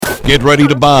Get ready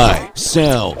to buy,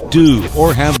 sell, do,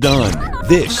 or have done.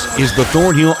 This is the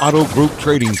Thornhill Auto Group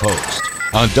Trading Post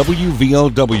on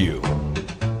WVOW.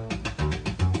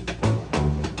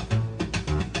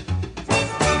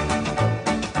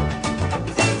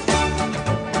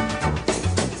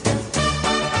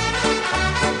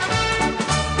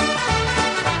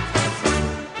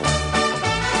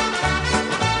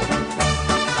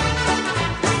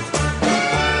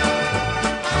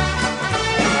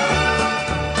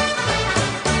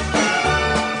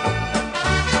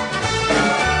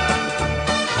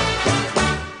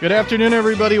 Good afternoon,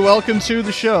 everybody. Welcome to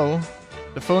the show.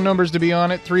 The phone numbers to be on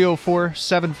it,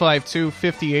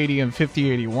 304-752-5080 and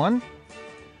 5081. Of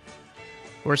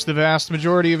course, the vast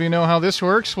majority of you know how this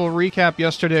works. We'll recap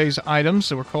yesterday's items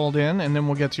that were called in, and then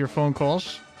we'll get to your phone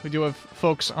calls. We do have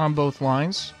folks on both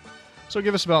lines, so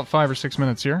give us about 5 or 6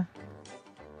 minutes here.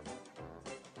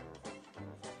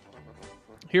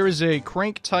 Here is a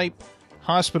crank-type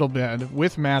hospital bed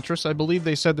with mattress. I believe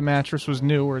they said the mattress was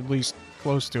new, or at least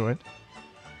close to it.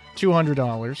 $200,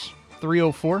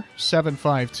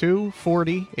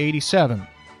 304-752-4087,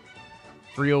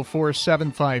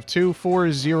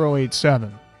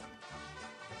 304-752-4087.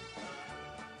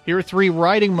 Here are 3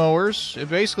 riding mowers. It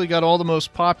basically got all the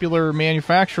most popular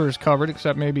manufacturers covered,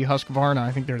 except maybe Husqvarna.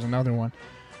 I think there's another one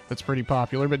that's pretty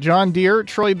popular. But John Deere,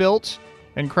 Troy-Bilt,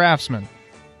 and Craftsman.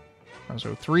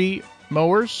 So 3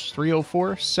 mowers,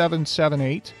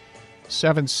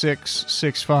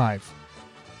 304-778-7665.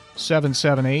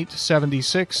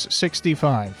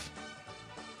 778-7665.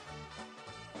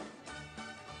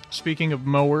 Speaking of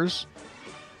mowers,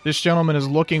 this gentleman is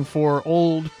looking for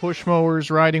old push mowers,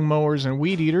 riding mowers, and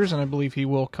weed eaters, and I believe he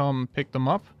will come pick them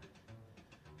up.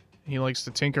 He likes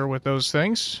to tinker with those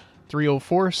things.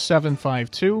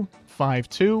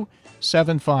 304-752-5275.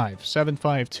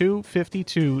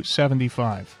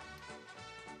 752-5275.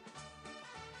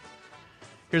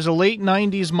 Here's a late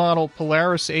 90s model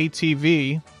Polaris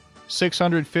ATV.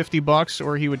 $650,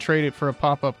 or he would trade it for a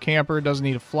pop-up camper. It doesn't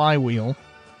need a flywheel.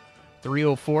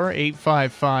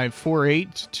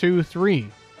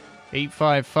 304-855-4823.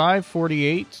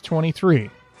 855-4823.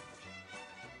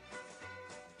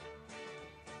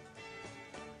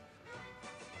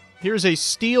 Here's a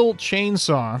steel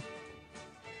chainsaw,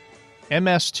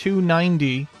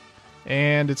 MS-290,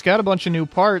 and it's got a bunch of new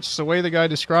parts. The way the guy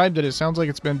described it, it sounds like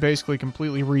it's been basically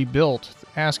completely rebuilt.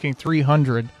 Asking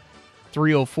 $300.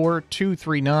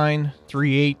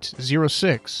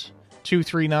 304-239-3806.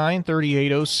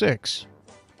 239-3806.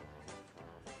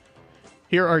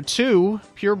 Here are 2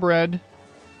 purebred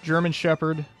German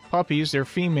Shepherd puppies. They're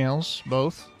females,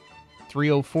 both.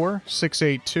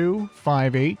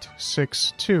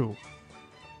 304-682-5862.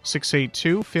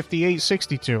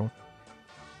 682-5862.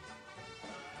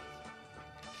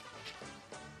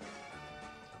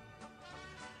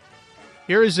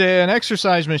 Here is an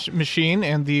exercise machine,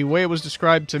 and the way it was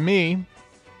described to me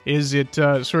is it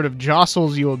sort of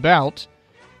jostles you about,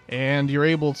 and you're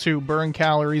able to burn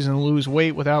calories and lose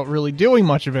weight without really doing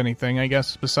much of anything, I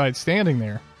guess, besides standing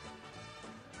there.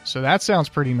 So that sounds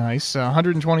pretty nice.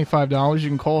 $125. You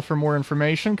can call for more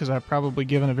information, because I've probably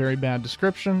given a very bad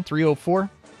description.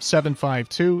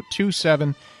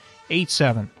 304-752-2787.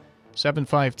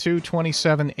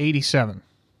 752-2787.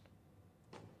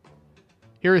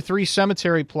 Here are 3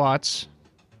 cemetery plots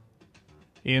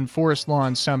in Forest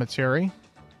Lawn Cemetery.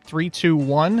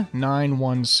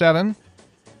 321-917,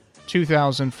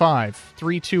 2005.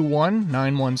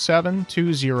 321-917,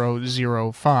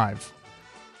 2005.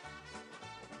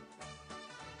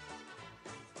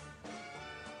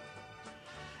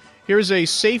 Here's a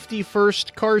safety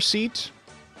first car seat.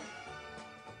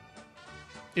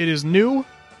 It is new,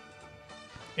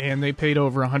 and they paid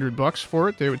over $100 for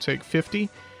it. They would take $50.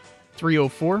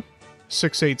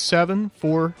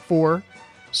 304-687-4479.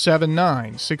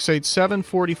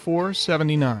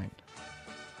 687-4479.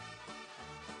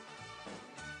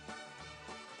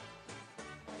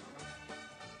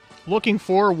 Looking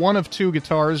for one of 2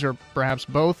 guitars, or perhaps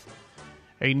both,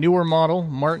 a newer model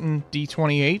Martin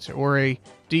D28 or a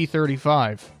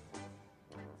D35.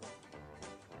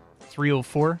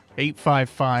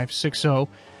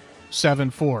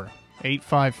 304-855-6074.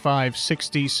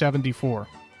 855-6074.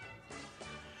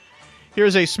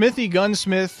 Here's a Smithy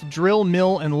Gunsmith drill,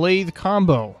 mill, and lathe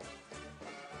combo.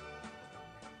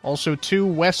 Also 2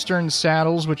 Western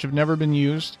saddles, which have never been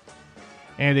used.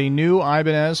 And a new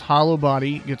Ibanez hollow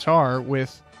body guitar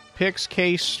with picks,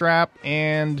 case, strap,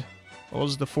 and what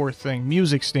was the 4th thing?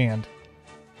 Music stand.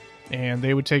 And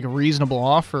they would take a reasonable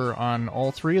offer on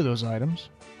all 3 of those items.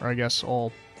 Or I guess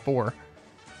all 4.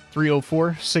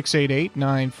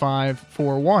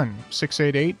 304-688-9541.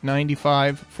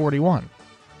 688-9541.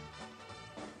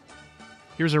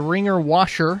 Here's a Ringer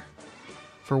washer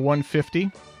for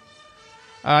 $150.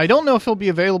 I don't know if he'll be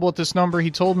available at this number.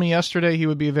 He told me yesterday he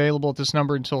would be available at this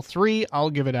number until 3. I'll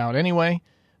give it out anyway.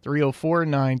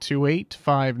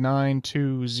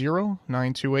 304-928-5920.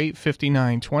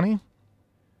 928-5920.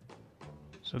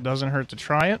 So it doesn't hurt to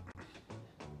try it.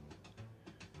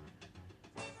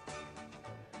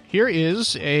 Here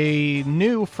is a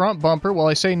new front bumper. Well,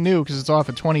 I say new because it's off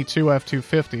a 22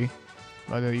 F250.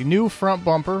 But a new front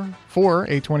bumper for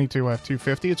a 22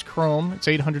 F250. It's chrome. It's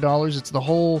 $800. It's the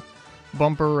whole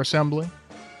bumper assembly.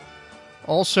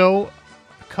 Also,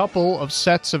 a couple of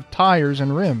sets of tires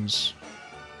and rims.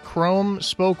 Chrome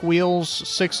spoke wheels,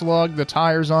 6-lug. The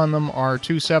tires on them are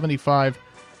 275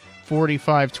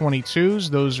 4522s.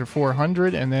 Those are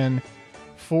 $400. And then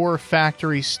 4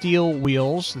 factory steel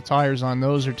wheels. The tires on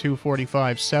those are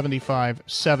 245 75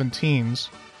 17s.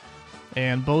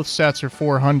 And both sets are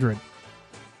 $400.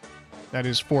 That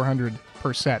is $400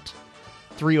 per set.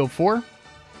 304-855-4516.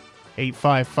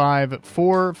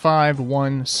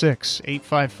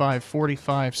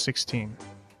 855-4516.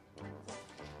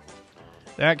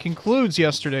 That concludes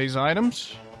yesterday's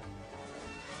items.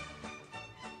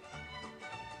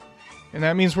 And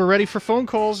that means we're ready for phone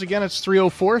calls. Again, it's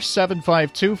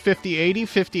 304-752-5080,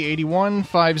 5081.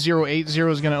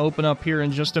 5080 is going to open up here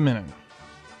in just a minute.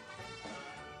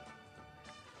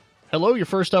 Hello, you're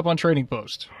first up on Trading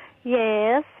Post.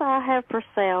 Yes, I have for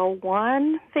sale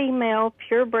one female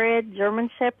purebred German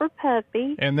Shepherd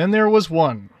puppy. And then there was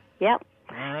one. Yep.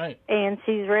 All right. And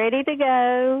she's ready to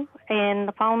go. And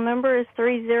the phone number is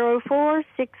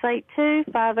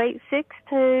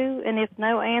 304-682-5862. And if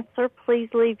no answer, please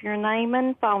leave your name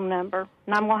and phone number.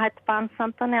 And I'm going to have to find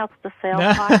something else to sell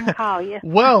so I can call you.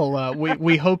 Well,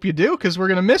 we hope you do because we're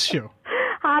going to miss you.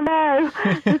 I know.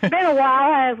 It's been a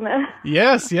while, hasn't it?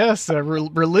 Yes,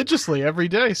 religiously every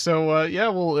day. So,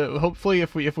 well, hopefully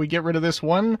if we get rid of this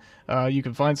one, you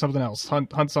can find something else,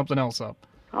 hunt something else up.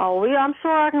 Oh, yeah, I'm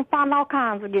sure I can find all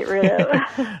kinds to get rid of.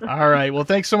 All right. Well,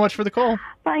 thanks so much for the call.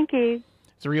 Thank you.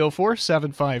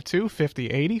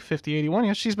 304-752-5080, 5081.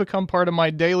 Yes, she's become part of my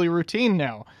daily routine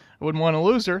now. I wouldn't want to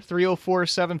lose her.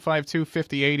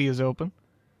 304-752-5080 is open.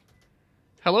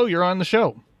 Hello, you're on the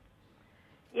show.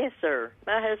 Yes, sir.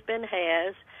 My husband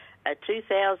has a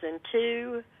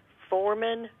 2002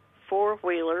 Foreman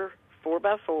four-wheeler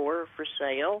 4x4 for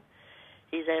sale.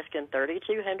 He's asking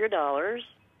 $3,200.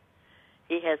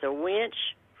 He has a winch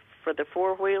for the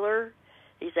four-wheeler.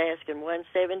 He's asking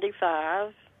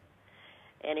 $175.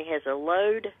 And he has a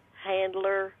load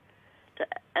handler to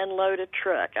unload a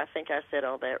truck. I think I said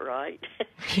all that right.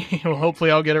 Well,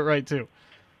 hopefully I'll get it right, too.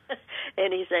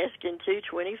 And he's asking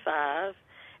 $225.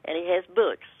 And he has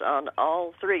books on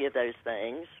all 3 of those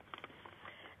things.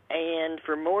 And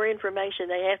for more information,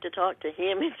 they have to talk to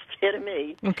him instead of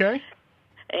me. Okay.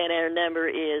 And our number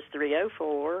is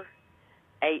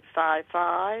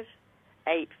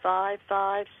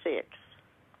 304-855-8556.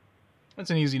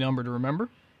 That's an easy number to remember.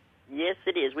 Yes,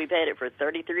 it is. We've had it for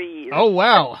 33 years. Oh,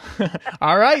 wow.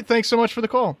 All right. Thanks so much for the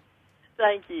call.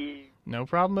 Thank you. No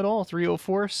problem at all.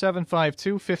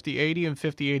 304-752-5080 and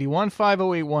 5081.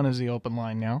 5081 is the open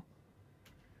line now.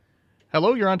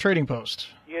 Hello, you're on Trading Post.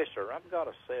 Yes, sir. I've got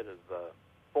a set of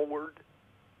Ford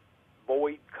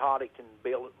Void Kotick and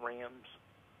billet rims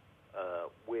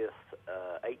with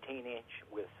 18-inch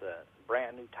with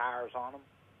brand new tires on them.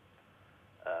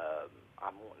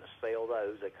 I'm wanting to sell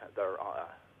those.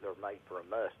 They're made for a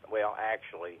Mustang. Well,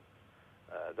 actually,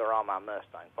 they're on my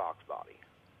Mustang Fox body.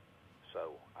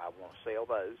 So I want to sell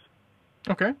those.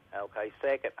 Okay. Okay,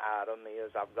 second item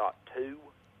is I've got 2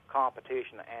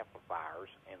 competition amplifiers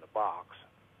in the box,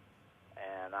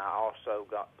 and I also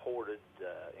got ported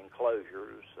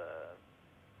enclosures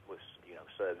with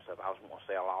subs and stuff. I was going to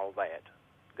sell all that.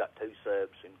 Got 2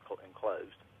 subs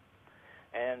enclosed.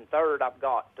 And third, I've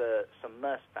got some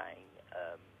Mustang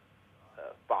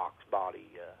Fox body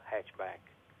hatchback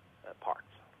parts.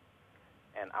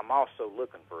 And I'm also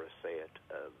looking for a set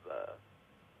of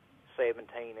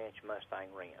 17-inch Mustang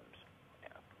rims.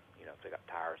 If they got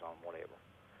tires on, whatever.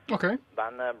 Okay. My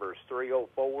number is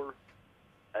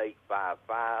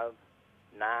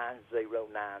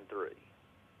 304-855-9093.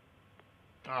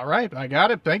 All right. I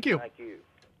got it. Thank you. Thank you.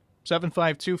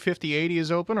 752-5080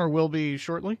 is open or will be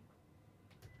shortly.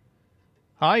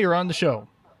 Hi, you're on the show.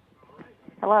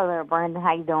 Hello there, Brandon.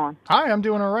 How you doing? Hi, I'm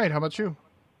doing all right. How about you?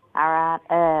 All right.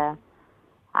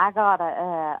 I got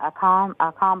a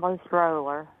combo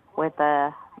stroller with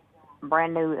a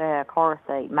brand new car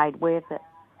seat made with it.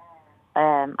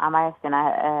 I'm asking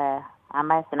I'm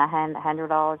asking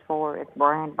 $100 for it. It's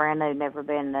brand new, never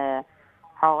been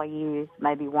hardly used,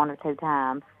 maybe 1 or 2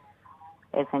 times.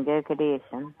 It's in good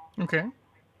condition. Okay.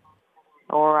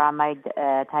 Or I may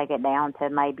take it down to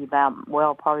maybe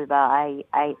probably about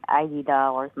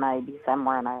 $80, maybe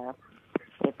somewhere in there.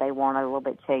 If they want it a little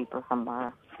bit cheaper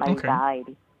somewhere, maybe about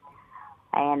 80.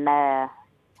 And I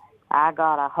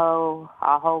got a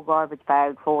whole garbage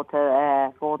bag full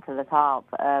to the top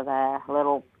of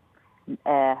little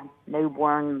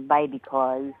newborn baby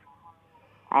clothes,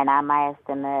 and I'm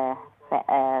asking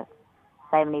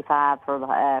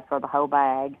 $75 for the whole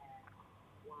bag.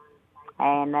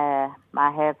 And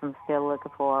my husband's still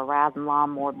looking for a rising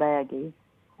lawnmower buggy,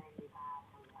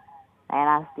 and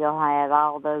I still have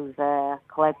all those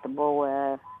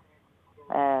collectible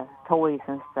toys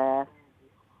and stuff.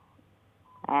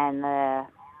 And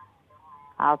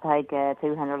I'll take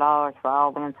 $200 for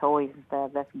all them toys and stuff.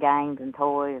 That's games and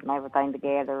toys and everything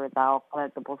together. It's all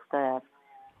collectible stuff.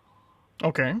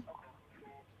 Okay.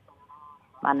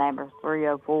 My number's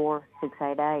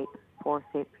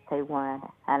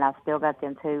 304-688-4621, and I've still got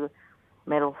them 2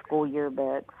 middle school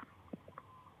yearbooks.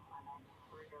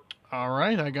 All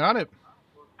right, I got it.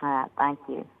 All right, thank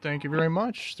you. Thank you very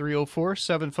much.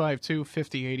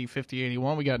 304-752-5080,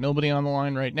 5081. We got nobody on the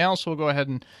line right now, so we'll go ahead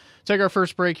and take our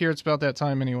first break here. It's about that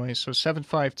time anyway. So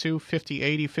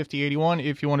 752-5080, 5081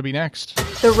 if you want to be next.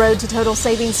 The road to total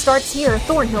savings starts here.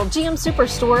 Thornhill GM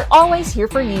Superstore, always here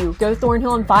for you. Go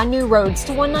Thornhill and find new roads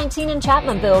to 119 in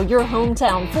Chapmanville, your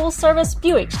hometown full-service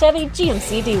Buick, Chevy,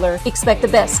 GMC dealer. Expect the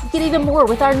best. Get even more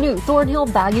with our new Thornhill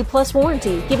Value Plus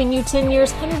warranty, giving you 10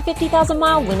 years,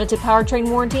 150,000-mile limited powertrain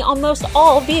warranty on most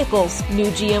all vehicles. New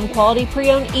GM quality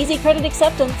pre-owned easy credit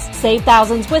acceptance. Save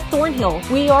thousands with Thornhill.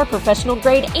 We are professional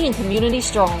grade and community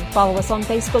strong. Follow us on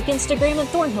Facebook, Instagram, and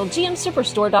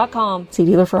ThornhillGMSuperstore.com. See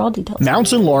dealer for all details.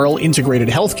 Mountain Laurel Integrated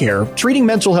Healthcare, treating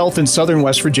mental health in southern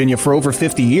West Virginia for over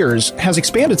 50 years, has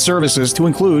expanded services to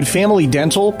include family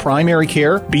dental, primary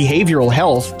care, behavioral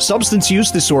health, substance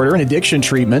use disorder and addiction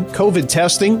treatment, COVID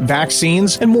testing,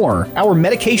 vaccines, and more. Our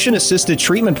medication-assisted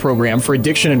treatment program for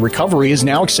addiction and recovery is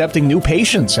now accepting new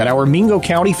patients at our Mingo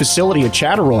County facility at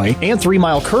Chattaroy and 3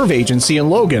 Mile Curve Agency in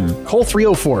Logan. Call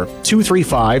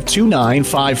 304-235-2954.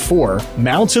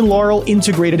 Mountain Laurel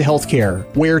Integrated Healthcare,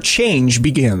 where change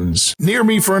begins. Near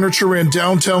Me Furniture in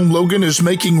downtown Logan is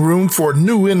making room for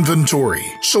new inventory.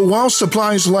 So while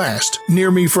supplies last, Near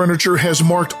Me Furniture has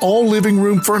marked all living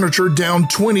room furniture down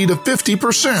 20 to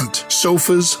 50%.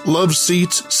 Sofas, love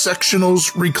seats,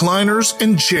 sectionals, recliners,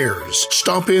 and chairs.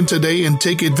 Stop in today and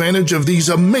take advantage of these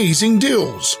amazing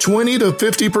deals. 20 to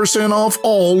 50% off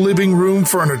all living room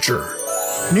furniture.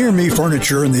 Near Me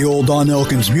Furniture in the old Don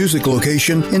Elkins Music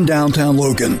location in downtown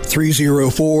Logan.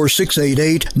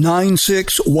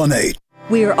 304-688-9618.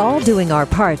 We are all doing our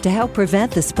part to help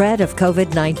prevent the spread of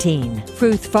COVID-19.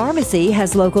 Fruth Pharmacy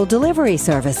has local delivery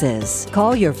services.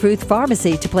 Call your Fruth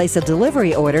Pharmacy to place a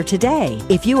delivery order today.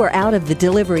 If you are out of the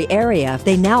delivery area,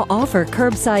 they now offer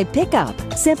curbside pickup.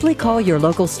 Simply call your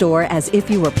local store as if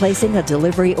you were placing a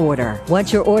delivery order.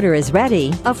 Once your order is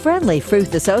ready, a friendly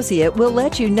Fruth associate will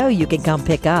let you know you can come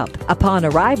pick up. Upon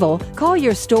arrival, call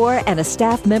your store and a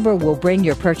staff member will bring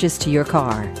your purchase to your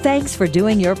car. Thanks for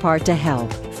doing your part to help.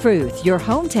 Fruth, your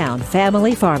hometown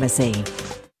family pharmacy.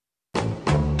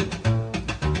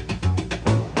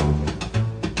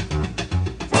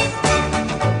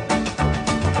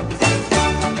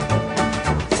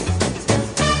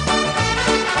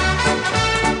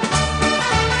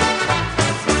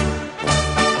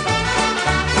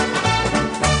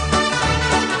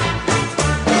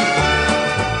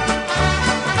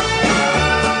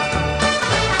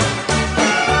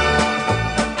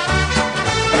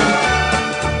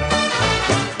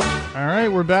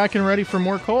 We're back and ready for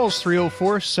more calls.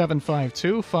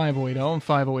 304-752-5080 and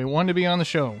 5081 to be on the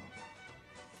show.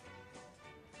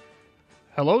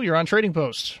 Hello, you're on Trading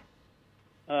Post.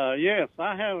 Yes,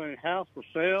 I have a house for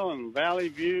sale in Valley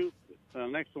View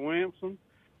next to Williamson.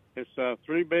 It's a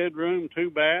 3-bedroom,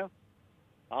 2-bath,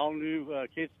 all new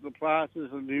kitchen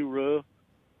appliances, a new roof.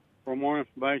 For more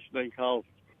information, they call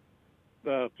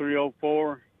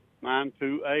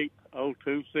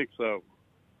 304-928-0260.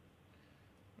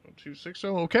 260.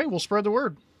 Okay, we'll spread the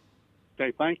word.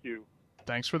 Okay, thank you.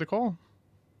 Thanks for the call.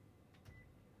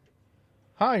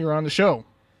 Hi, you're on the show.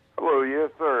 Hello,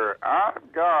 yes, sir.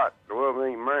 I've got, well, it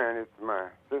ain't mine, it's my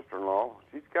sister-in-law.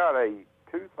 She's got a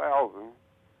 2000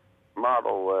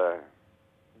 model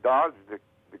Dodge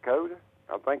Dakota.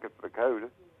 I think it's Dakota.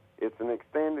 It's an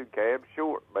extended cab,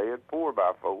 short bed,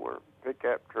 4x4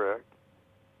 pickup truck,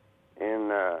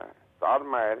 and it's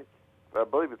automatic. I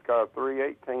believe it's got a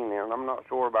 318 in it. I'm not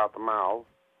sure about the miles.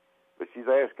 but she's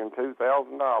asking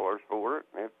 $2,000 for it.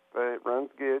 If it runs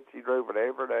good, she drove it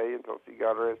every day until she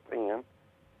got her S10.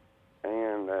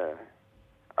 And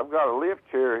I've got a lift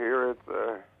chair here. It's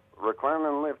a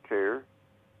reclining lift chair.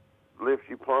 Lifts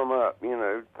you plumb up,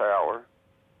 tower.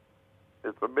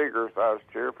 It's a bigger size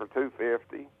chair for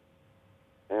 $250.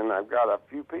 And I've got a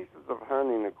few pieces of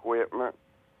hunting equipment.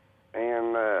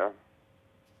 And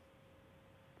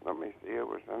let me see, it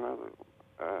was another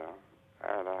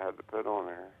ad I had to put on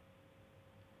there.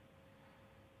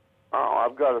 Oh,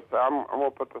 I'm going to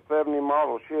put the 70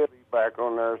 model Chevy back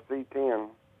on there, C10.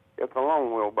 It's a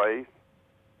long wheelbase,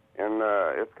 and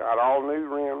it's got all new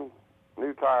rims,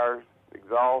 new tires,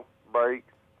 exhaust,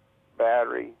 brakes,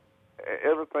 battery,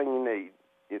 everything you need.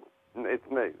 It's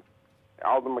new.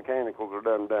 All the mechanicals are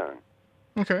done.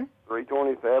 Okay.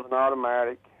 327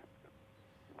 automatic.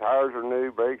 Tires are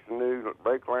new, brakes are new,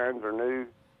 brake lines are new.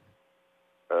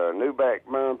 New back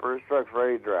bumper, truck's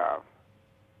ready to drive.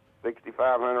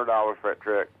 $6,500 for that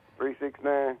truck.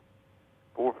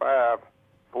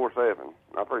 369-4547.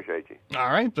 I appreciate you. All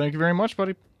right. Thank you very much,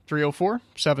 buddy.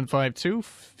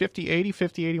 304-752-5080,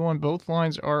 5081. Both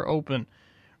lines are open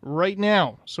right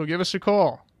now, so give us a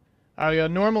call. I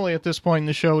normally at this point in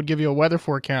the show would give you a weather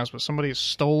forecast, but somebody has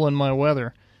stolen my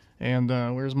weather. And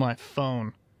where's my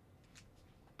phone?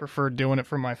 Prefer doing it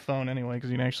from my phone anyway, because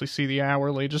you can actually see the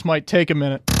hourly. It just might take a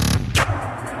minute.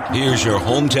 Here's your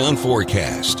hometown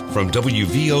forecast from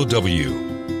WVOW.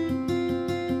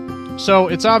 So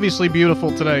it's obviously beautiful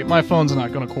today. My phone's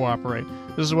not going to cooperate.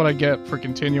 This is what I get for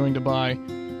continuing to buy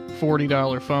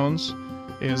 $40 phones.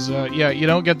 You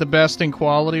don't get the best in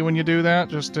quality when you do that.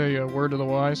 Just a word to the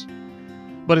wise.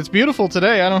 But it's beautiful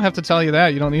today. I don't have to tell you that.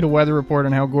 You don't need a weather report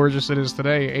on how gorgeous it is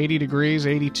today. 80 degrees,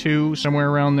 82, somewhere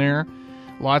around there.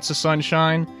 Lots of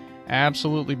sunshine.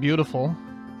 Absolutely beautiful.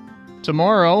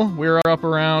 Tomorrow, we're up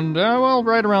around,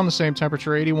 right around the same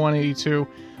temperature, 81, 82.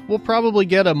 We'll probably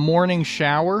get a morning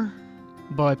shower,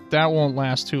 but that won't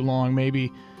last too long,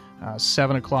 maybe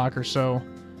 7 o'clock or so.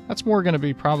 That's more going to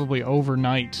be probably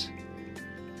overnight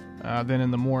than in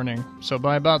the morning. So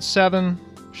by about 7,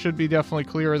 should be definitely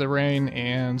clear of the rain,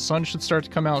 and sun should start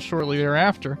to come out shortly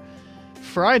thereafter.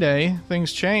 Friday,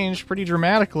 things change pretty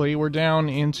dramatically. We're down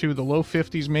into the low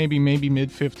 50s, maybe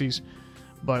mid-50s.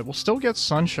 But we'll still get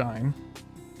sunshine,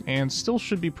 and still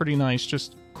should be pretty nice,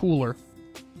 just cooler.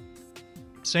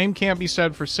 Same can't be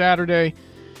said for Saturday.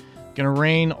 Gonna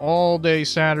rain all day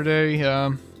Saturday.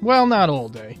 Not all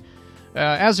day.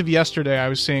 As of yesterday, I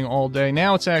was seeing all day.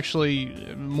 Now it's actually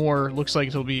looks like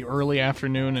it'll be early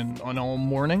afternoon and on all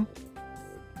morning.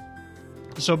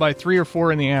 So by 3 or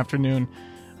 4 in the afternoon,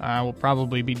 we'll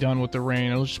probably be done with the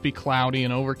rain. It'll just be cloudy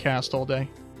and overcast all day.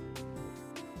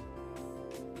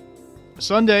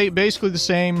 Sunday, basically the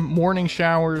same. Morning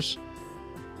showers,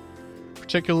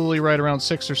 particularly right around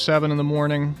 6 or 7 in the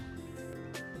morning.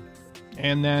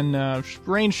 And then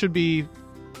rain should be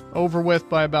over with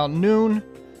by about noon.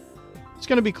 It's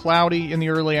going to be cloudy in the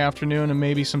early afternoon and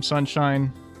maybe some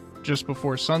sunshine just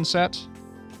before sunset.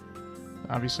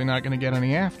 Obviously not going to get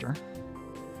any after.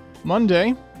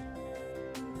 Monday,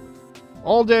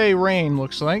 all day rain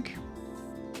looks like.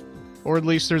 Or at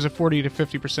least there's a 40 to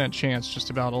 50% chance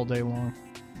just about all day long.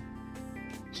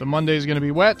 So Monday's going to be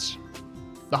wet.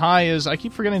 The high is, I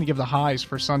keep forgetting to give the highs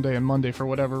for Sunday and Monday for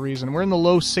whatever reason. We're in the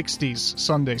low 60s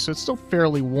Sunday, so it's still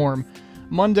fairly warm.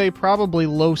 Monday, probably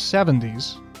low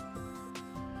 70s.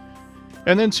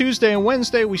 And then Tuesday and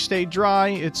Wednesday, we stay dry.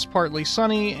 It's partly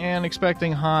sunny and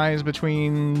expecting highs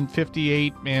between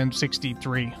 58 and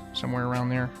 63, somewhere around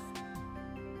there.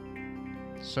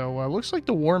 So looks like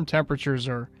the warm temperatures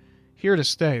are here to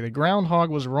stay. The groundhog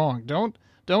was wrong. Don't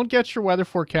get your weather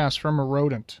forecast from a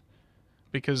rodent,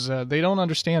 because they don't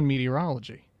understand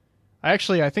meteorology. I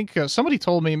think somebody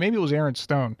told me, maybe it was Aaron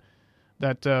Stone,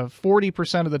 that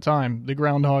 40% of the time the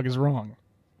groundhog is wrong,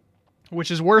 which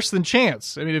is worse than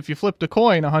chance. I mean, if you flipped a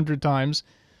coin 100 times,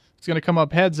 it's going to come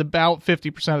up heads about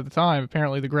 50% of the time.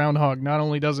 Apparently the groundhog not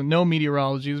only doesn't know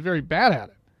meteorology, he's very bad at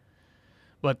it.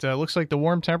 But looks like the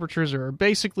warm temperatures are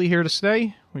basically here to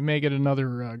stay. We may get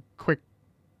another quick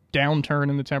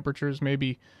downturn in the temperatures,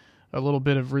 maybe a little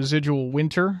bit of residual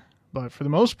winter. But for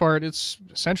the most part, it's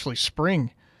essentially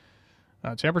spring,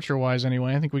 temperature-wise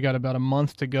anyway. I think we got about a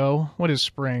month to go. What is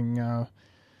spring?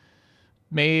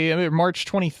 March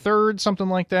 23rd, something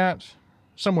like that.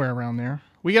 Somewhere around there.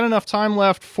 We got enough time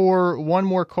left for one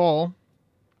more call.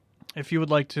 If you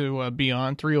would like to be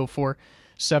on,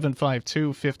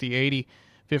 304-752-5080.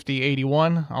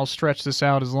 5081. I'll stretch this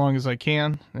out as long as I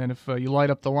can, and if you light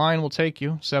up the line, we'll take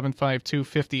you,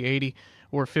 752-5080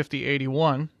 or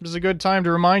 5081. This is a good time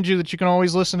to remind you that you can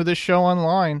always listen to this show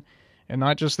online And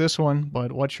not just this one,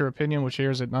 but What's Your Opinion, which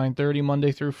airs at 9:30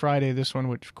 Monday through Friday. This one,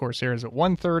 which of course airs at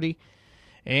 1:30.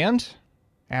 And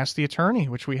Ask the Attorney,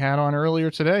 which we had on earlier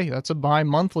today. That's a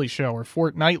bi-monthly show, or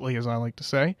fortnightly, as I like to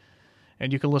say.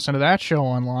 And you can listen to that show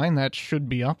online. That should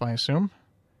be up, I assume.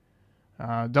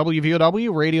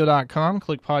 WVOW, radio.com,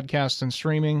 click podcasts and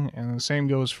streaming, and the same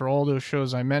goes for all those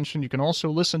shows I mentioned. You can also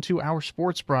listen to our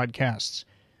sports broadcasts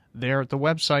there at the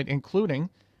website, including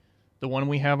the one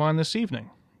we have on this evening,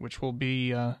 which will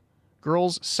be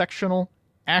girls sectional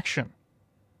action.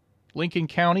 Lincoln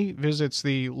County visits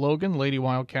the Logan Lady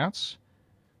Wildcats.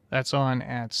 That's on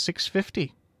at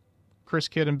 6:50. Chris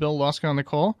Kidd and Bill Lusk on the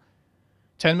call.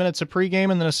 10 minutes of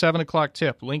pregame and then a 7 o'clock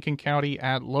tip. Lincoln County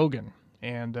at Logan.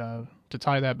 And to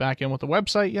tie that back in with the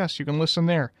website, yes, you can listen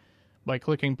there by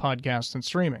clicking podcast and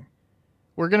streaming.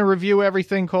 We're going to review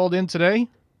everything called in today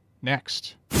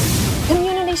next.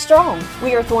 Community Strong.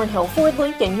 We are Thornhill Ford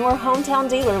Lincoln, your hometown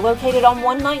dealer located on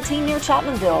 119 near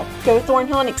Chapmanville. Go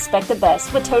Thornhill and expect the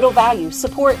best with total value,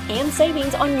 support, and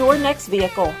savings on your next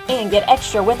vehicle. And get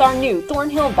extra with our new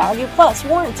Thornhill Value Plus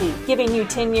warranty, giving you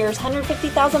 10 years,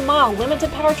 150,000-mile limited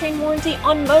powertrain warranty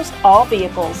on most all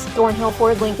vehicles. Thornhill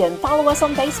Ford Lincoln. Follow us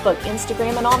on Facebook,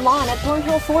 Instagram, and online at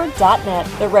thornhillford.net.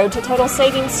 The road to total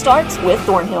savings starts with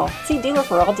Thornhill. See dealer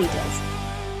for all details.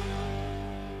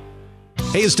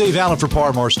 Hey, it's Dave Allen for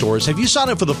Par-Mar Stores. Have you signed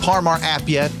up for the Par-Mar app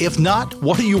yet? If not,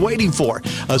 what are you waiting for?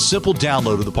 A simple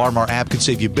download of the Par-Mar app can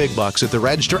save you big bucks at the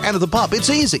register and at the pump. It's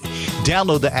easy.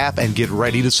 Download the app and get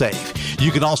ready to save.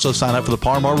 You can also sign up for the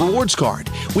Par-Mar Rewards Card.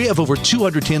 We have over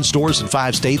 210 stores in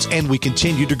 5 states, and we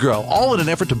continue to grow, all in an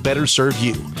effort to better serve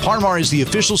you. Par-Mar is the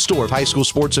official store of high school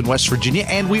sports in West Virginia,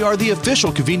 and we are the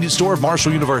official convenience store of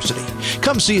Marshall University.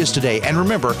 Come see us today, and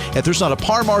remember, if there's not a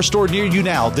Par-Mar store near you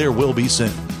now, there will be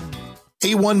soon.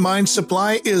 A1 Mine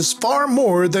Supply is far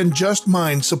more than just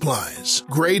mine supplies.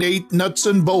 Grade 8 nuts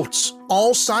and bolts,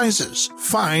 all sizes,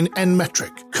 fine and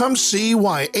metric. Come see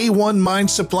why A1 Mine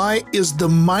Supply is the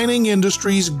mining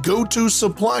industry's go-to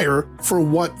supplier for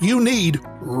what you need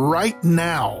right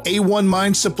now. A1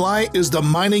 Mine Supply is the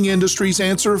mining industry's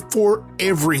answer for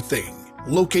everything.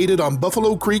 Located on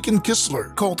Buffalo Creek in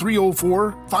Kistler. Call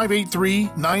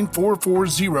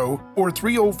 304-583-9440 or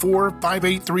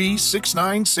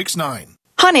 304-583-6969.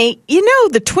 Honey, you know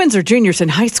the twins are juniors in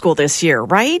high school this year,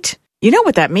 right? You know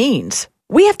what that means.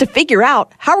 We have to figure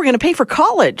out how we're going to pay for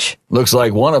college. Looks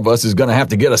like one of us is going to have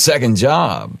to get a second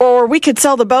job. Or we could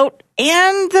sell the boat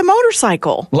and the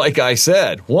motorcycle. Like I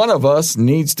said, one of us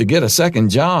needs to get a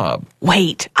second job.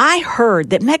 Wait, I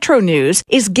heard that Metro News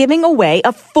is giving away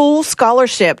a full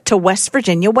scholarship to West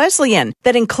Virginia Wesleyan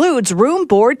that includes room,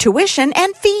 board, tuition,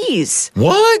 and fees.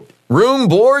 What? Room,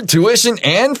 board, tuition,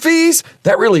 and fees?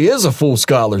 That really is a full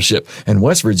scholarship. And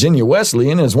West Virginia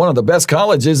Wesleyan is one of the best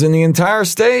colleges in the entire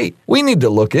state. We need to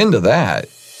look into that.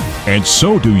 And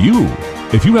so do you.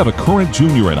 If you have a current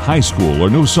junior in high school or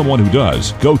know someone who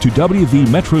does, go to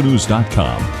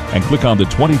WVMetroNews.com and click on the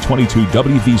 2022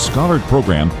 WV Scholar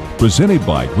Program presented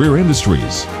by Greer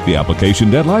Industries. The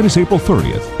application deadline is April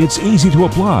 30th. It's easy to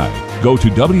apply. Go to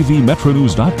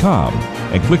WVMetroNews.com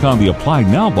and click on the Apply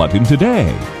Now button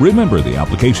today. Remember, the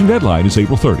application deadline is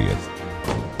April 30th.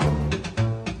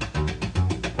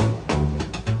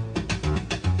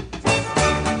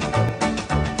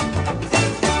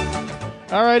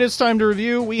 All right, it's time to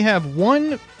review. We have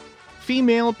one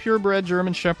female purebred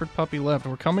German Shepherd puppy left.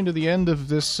 We're coming to the end of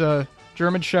this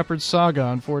German Shepherd saga,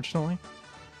 unfortunately.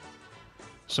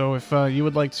 So if you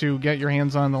would like to get your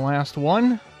hands on the last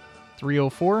one,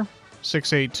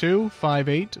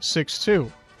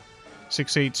 304-682-5862.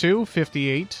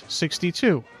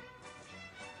 682-5862.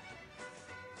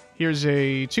 Here's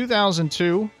a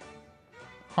 2002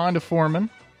 Honda Foreman.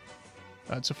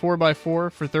 It's a 4x4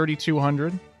 for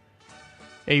 $3,200.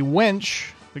 A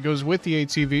winch that goes with the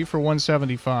ATV for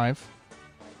 $175.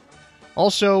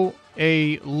 Also,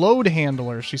 a load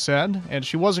handler, she said, and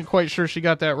she wasn't quite sure she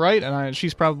got that right, and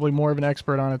she's probably more of an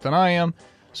expert on it than I am,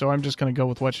 so I'm just going to go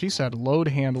with what she said. Load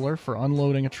handler for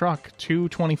unloading a truck,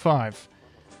 $225.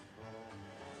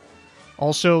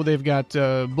 Also, they've got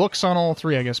books on all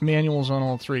three, I guess, manuals on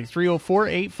all three.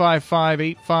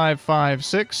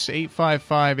 304-855-8556,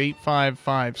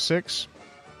 855-8556.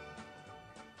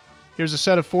 Here's a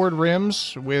set of Ford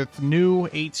rims with new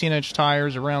 18-inch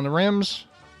tires around the rims.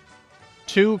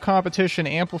 2 competition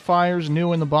amplifiers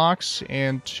new in the box,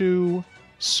 and 2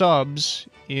 subs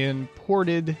in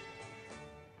ported,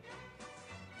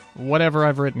 whatever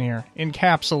I've written here,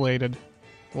 encapsulated.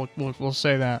 We'll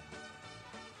say that.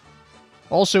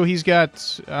 Also, he's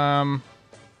got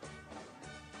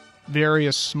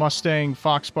various Mustang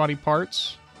Fox body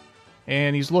parts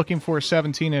and he's looking for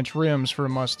 17-inch rims for a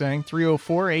Mustang.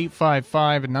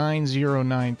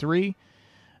 304-855-9093.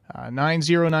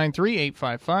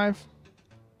 9093-855.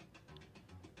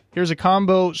 Here's a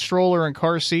combo stroller and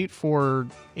car seat for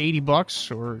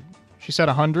 $80, or she said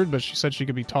 100, but she said she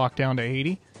could be talked down to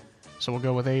 80, so we'll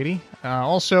go with 80.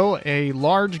 Also, a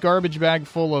large garbage bag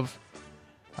full of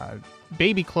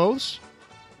baby clothes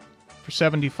for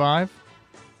 $75.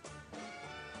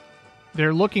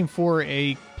 They're looking for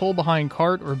a pull-behind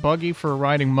cart or buggy for a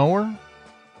riding mower.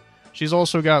 She's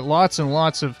also got lots and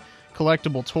lots of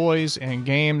collectible toys and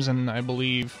games, and I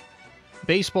believe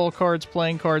baseball cards,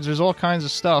 playing cards. There's all kinds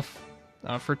of stuff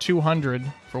for $200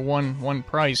 for one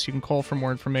price. You can call for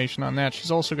more information on that.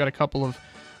 She's also got a couple of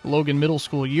Logan Middle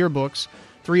School yearbooks.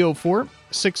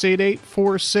 304-688-4621.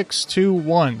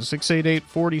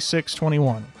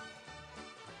 688-4621.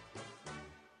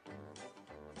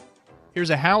 Here's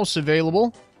a house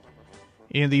available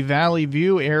in the Valley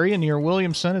View area near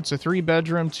Williamson. It's a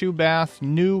 3-bedroom, 2-bath,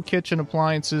 new kitchen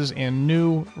appliances, and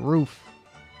new roof.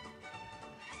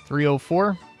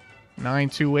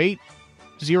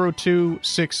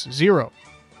 304-928-0260.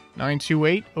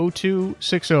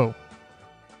 928-0260.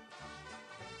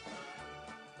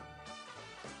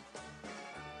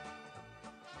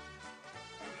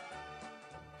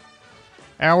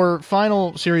 Our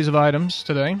final series of items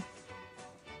today.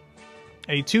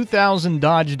 A 2000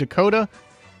 Dodge Dakota,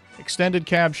 extended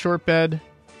cab, short bed,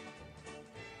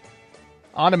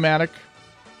 automatic,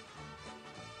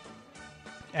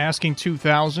 asking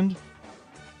 $2,000.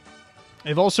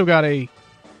 They've also got a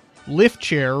lift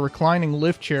chair, reclining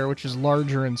lift chair, which is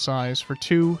larger in size, for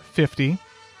 $250.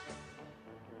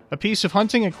 A piece of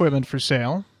hunting equipment for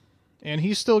sale, and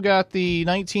he's still got the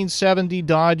 1970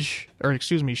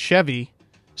 Chevy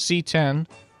C10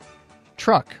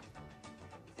 truck.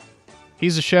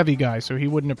 He's a Chevy guy, so he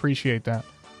wouldn't appreciate that.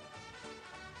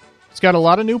 It's got a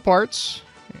lot of new parts,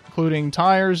 including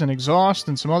tires and exhaust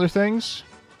and some other things.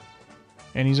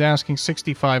 And he's asking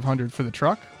 $6,500 for the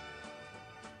truck.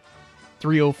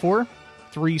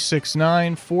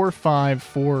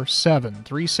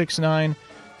 304-369-4547.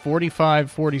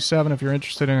 369-4547 if you're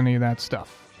interested in any of that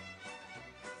stuff.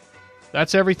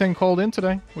 That's everything called in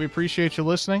today. We appreciate you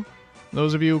listening.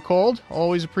 Those of you who called,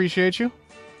 always appreciate you.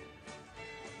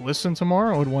 Listen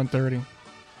tomorrow at 1:30.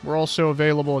 We're also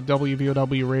available at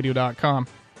WVOWradio.com.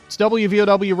 It's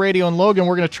WVOW Radio in Logan.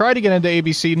 We're going to try to get into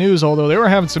ABC News, although they were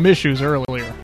having some issues earlier.